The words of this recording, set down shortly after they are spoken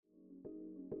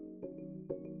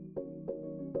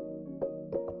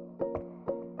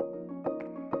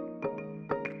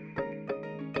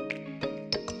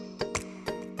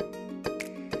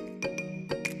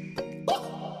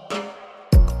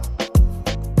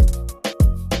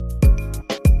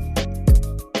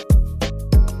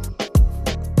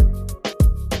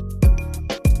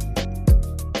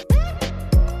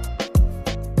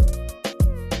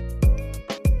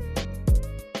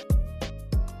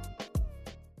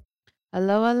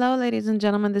Hello, hello, ladies and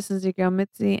gentlemen. This is your girl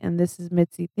Mitzi, and this is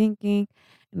Mitzi Thinking.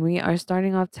 And we are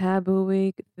starting off Taboo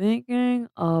Week thinking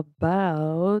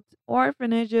about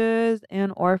orphanages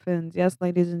and orphans. Yes,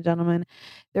 ladies and gentlemen,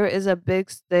 there is a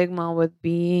big stigma with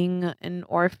being an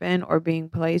orphan or being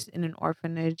placed in an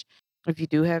orphanage. If you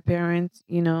do have parents,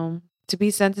 to be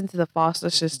sent into the foster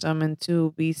system and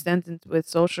to be sent into with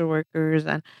social workers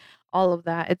and all of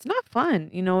that, it's not fun.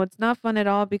 It's not fun at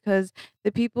all because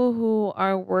the people who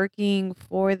are working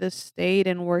for the state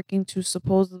and working to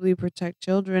supposedly protect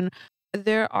children,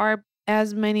 there are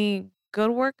as many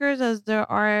good workers as there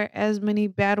are as many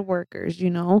bad workers.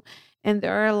 And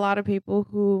there are a lot of people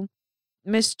who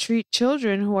mistreat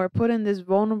children who are put in this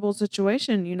vulnerable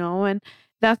situation. And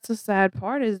that's the sad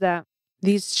part is that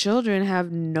these children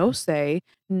have no say,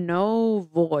 no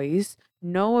voice,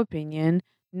 no opinion,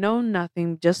 no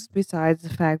nothing, just besides the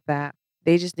fact that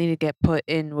they just need to get put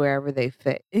in wherever they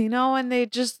fit. And they're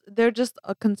just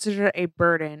considered a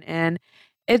burden. And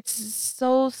it's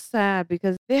so sad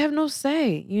because they have no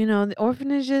say. The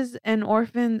orphanages and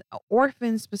orphans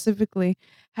specifically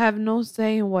have no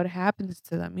say in what happens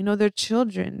to them. They're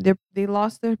children. They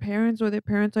lost their parents or their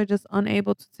parents are just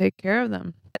unable to take care of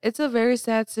them. It's a very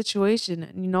sad situation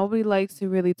and nobody likes to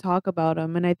really talk about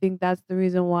them, and I think that's the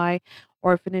reason why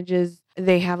orphanages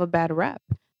they have a bad rep,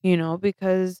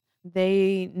 because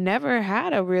they never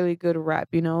had a really good rep.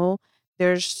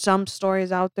 There's some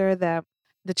stories out there that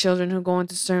the children who go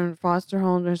into certain foster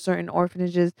homes or certain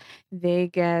orphanages, they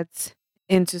get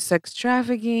into sex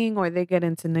trafficking or they get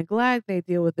into neglect, they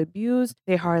deal with abuse,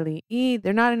 they hardly eat,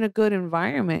 they're not in a good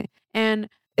environment. And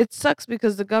it sucks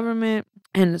because the government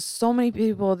and so many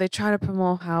people they try to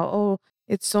promote how, oh,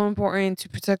 it's so important to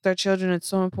protect our children, it's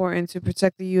so important to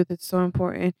protect the youth, it's so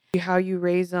important how you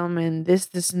raise them and this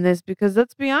and this, because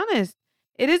let's be honest,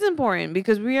 it is important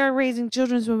because we are raising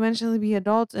children to eventually be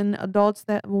adults and adults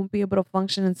that won't be able to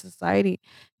function in society.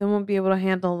 They won't be able to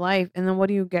handle life. And then what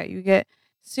do you get? You get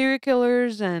serial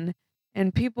killers and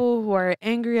people who are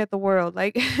angry at the world.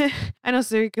 Like I know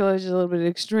serial killers is a little bit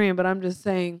extreme, but I'm just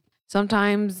saying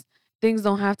sometimes things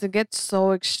don't have to get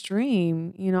so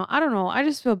extreme. I don't know. I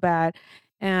just feel bad.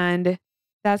 And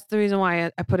that's the reason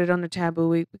why I put it on the taboo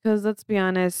week because let's be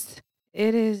honest,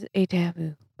 it is a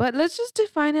taboo. But let's just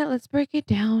define it. Let's break it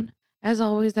down. As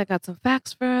always, I got some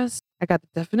facts for us. I got the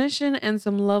definition and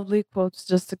some lovely quotes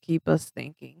just to keep us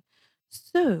thinking.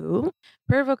 So,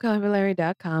 per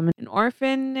vocabulary.com, an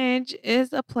orphanage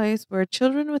is a place where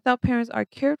children without parents are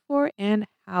cared for and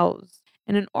housed.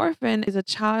 And an orphan is a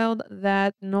child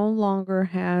that no longer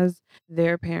has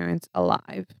their parents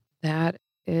alive. That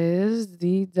is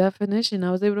the definition.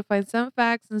 I was able to find some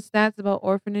facts and stats about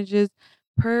orphanages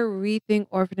per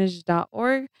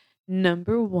rethinkorphanage.org.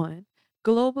 Number one,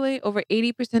 globally, over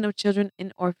 80% of children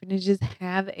in orphanages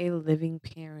have a living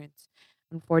parent.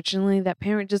 Unfortunately, that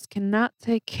parent just cannot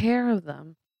take care of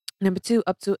them. Number two,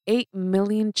 up to 8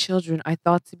 million children are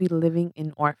thought to be living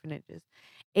in orphanages.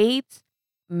 8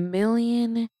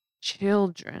 million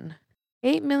children.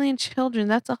 8 million children.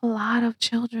 That's a lot of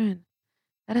children.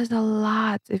 That is a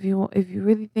lot if you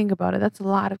really think about it. That's a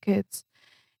lot of kids.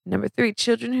 Number three,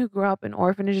 children who grow up in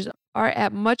orphanages are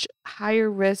at much higher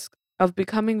risk of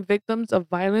becoming victims of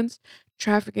violence,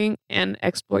 trafficking, and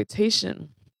exploitation.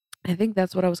 I think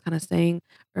that's what I was kind of saying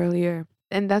earlier.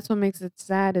 And that's what makes it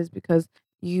sad is because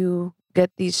you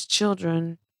get these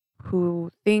children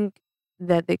who think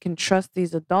that they can trust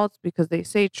these adults because they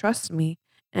say, trust me.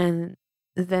 And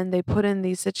then they put in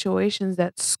these situations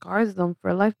that scars them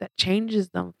for life, that changes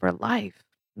them for life.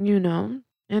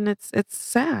 And it's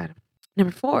sad.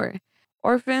 Number four,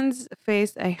 orphans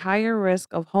face a higher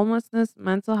risk of homelessness,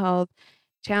 mental health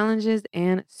challenges,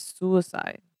 and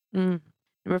suicide. Mm.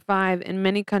 Number five, in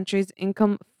many countries,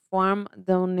 income from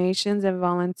donations and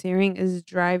volunteering is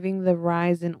driving the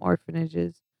rise in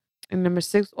orphanages. And number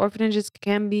six, orphanages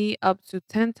can be up to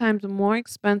 10 times more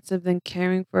expensive than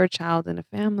caring for a child in a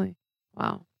family.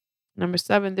 Wow. Number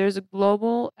seven, there's a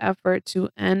global effort to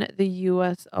end the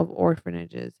use of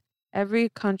orphanages. Every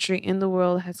country in the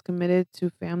world has committed to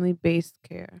family based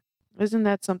care. Isn't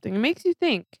that something? It makes you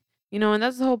think, and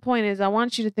that's the whole point is I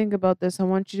want you to think about this. I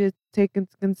want you to take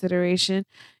into consideration,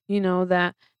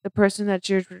 that the person that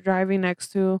you're driving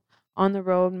next to on the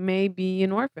road may be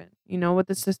an orphan. With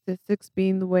the statistics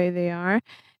being the way they are,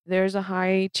 there's a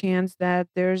high chance that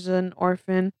there's an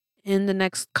orphan in the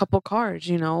next couple cars,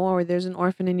 or there's an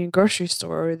orphan in your grocery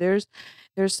store, or there's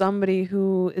somebody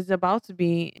who is about to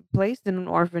be placed in an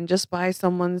orphan just by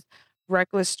someone's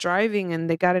reckless driving and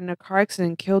they got in a car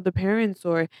accident, killed the parents,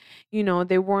 or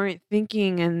they weren't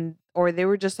thinking and or they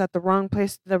were just at the wrong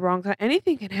place at the wrong time.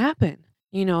 Anything can happen.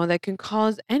 that can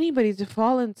cause anybody to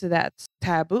fall into that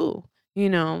taboo, you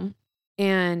know?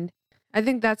 And I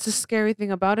think that's the scary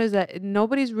thing about it is that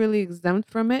nobody's really exempt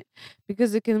from it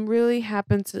because it can really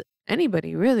happen to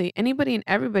anybody, really. Anybody and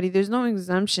everybody. There's no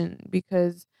exemption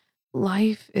because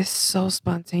life is so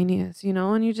spontaneous,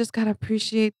 and you just got to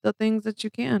appreciate the things that you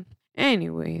can.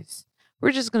 Anyways,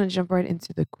 we're just going to jump right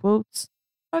into the quotes.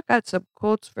 I got some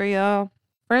quotes for y'all.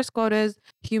 First quote is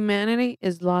humanity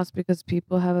is lost because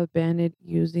people have abandoned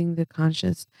using the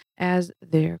conscious as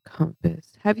their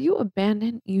compass. Have you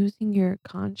abandoned using your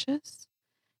conscious?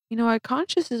 Our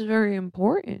conscious is very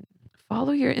important.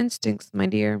 Follow your instincts, my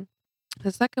dear.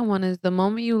 The second one is the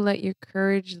moment you let your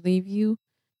courage leave you,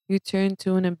 you turn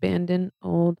to an abandoned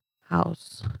old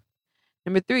house.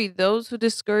 Number three, those who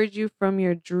discourage you from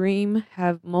your dream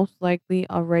have most likely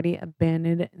already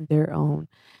abandoned their own.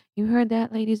 You heard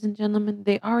that, ladies and gentlemen?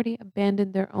 They already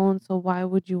abandoned their own, so why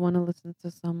would you want to listen to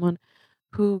someone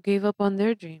who gave up on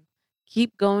their dream?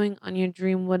 Keep going on your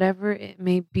dream, whatever it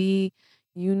may be.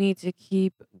 You need to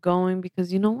keep going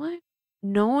because you know what?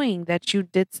 Knowing that you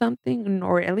did something,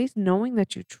 or at least knowing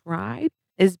that you tried,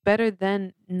 is better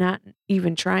than not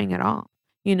even trying at all.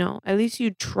 At least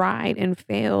you tried and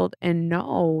failed and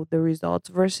know the results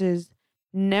versus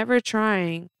never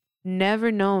trying,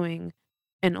 never knowing,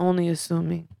 and only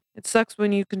assuming. It sucks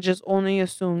when you can just only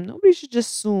assume. Nobody should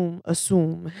just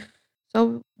assume.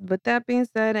 So, with that being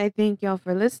said, I thank y'all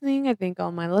for listening. I thank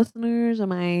all my listeners and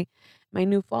my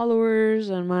new followers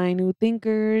and my new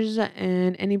thinkers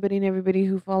and anybody and everybody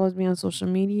who follows me on social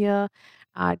media.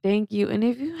 Thank you. And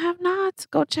if you have not,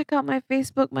 go check out my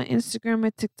Facebook, my Instagram,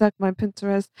 my TikTok, my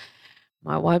Pinterest,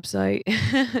 my website.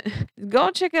 Go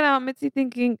check it out,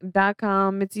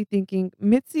 mitzythinking.com. Mitzy Thinking.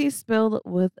 Mitzi is spelled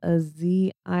with a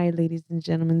Z-I, ladies and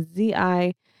gentlemen.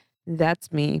 Z-I.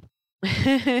 That's me.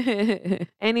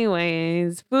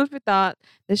 Anyways, food for thought.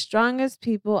 The strongest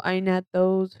people are not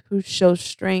those who show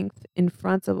strength in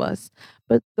front of us,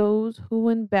 but those who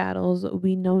win battles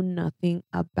we know nothing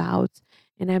about.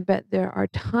 And I bet there are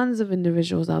tons of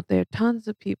individuals out there, tons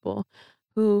of people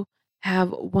who have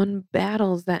won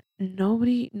battles that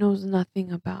nobody knows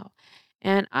nothing about.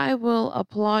 And I will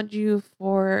applaud you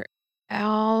for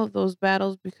all of those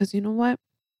battles because you know what?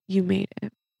 You made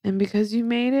it. And because you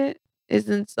made it,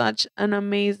 isn't such an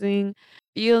amazing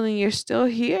feeling. You're still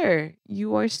here.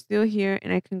 You are still here.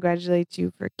 And I congratulate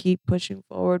you for keep pushing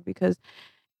forward because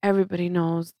everybody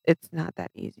knows it's not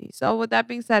that easy. So, with that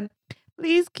being said,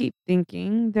 please keep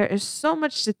thinking. There is so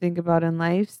much to think about in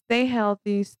life. Stay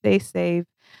healthy, stay safe.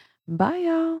 Bye,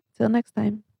 y'all. Till next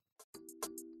time.